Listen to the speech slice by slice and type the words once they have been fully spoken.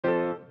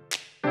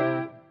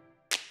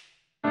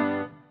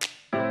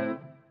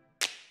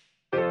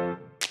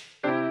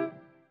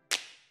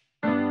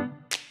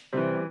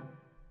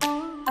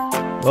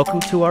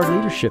Welcome to our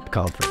leadership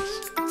conference.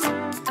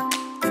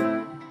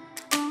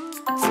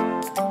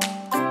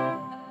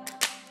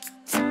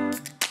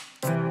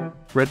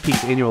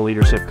 RedPeak's annual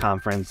leadership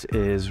conference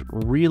is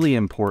really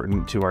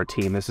important to our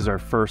team. This is our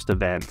first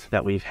event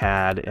that we've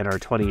had in our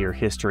 20-year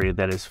history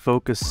that is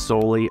focused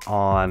solely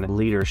on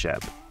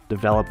leadership,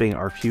 developing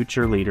our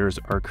future leaders,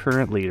 our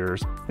current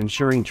leaders,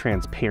 ensuring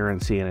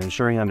transparency and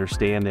ensuring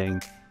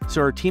understanding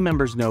so our team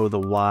members know the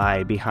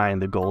why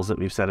behind the goals that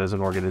we've set as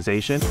an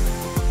organization.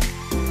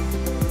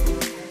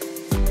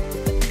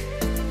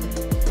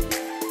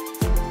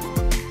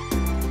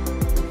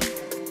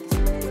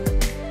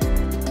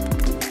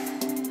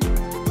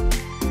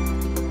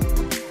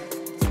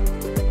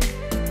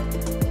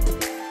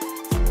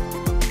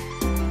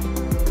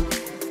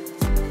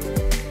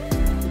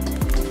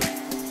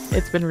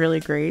 It's been really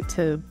great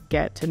to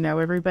get to know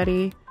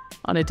everybody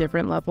on a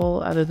different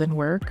level other than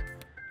work.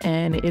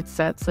 And it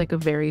sets like a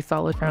very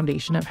solid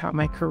foundation of how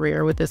my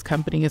career with this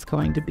company is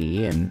going to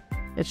be. And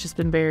it's just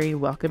been very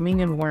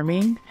welcoming and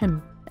warming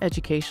and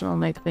educational,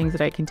 and like things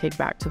that I can take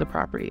back to the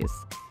properties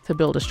to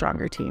build a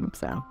stronger team.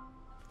 So,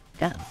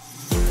 yeah.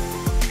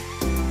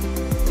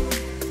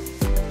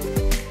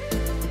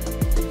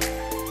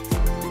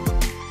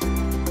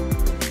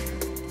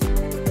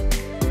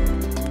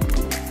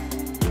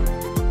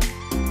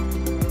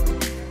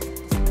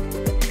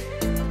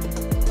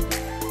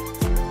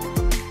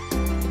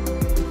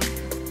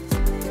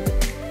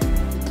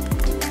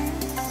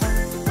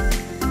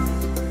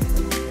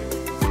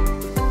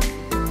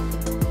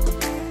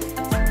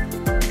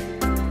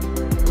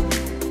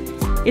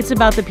 It's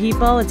about the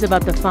people, it's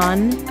about the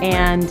fun,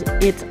 and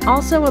it's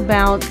also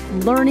about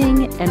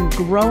learning and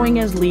growing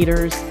as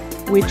leaders,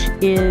 which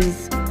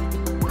is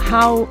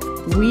how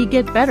we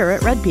get better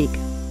at RedPeak.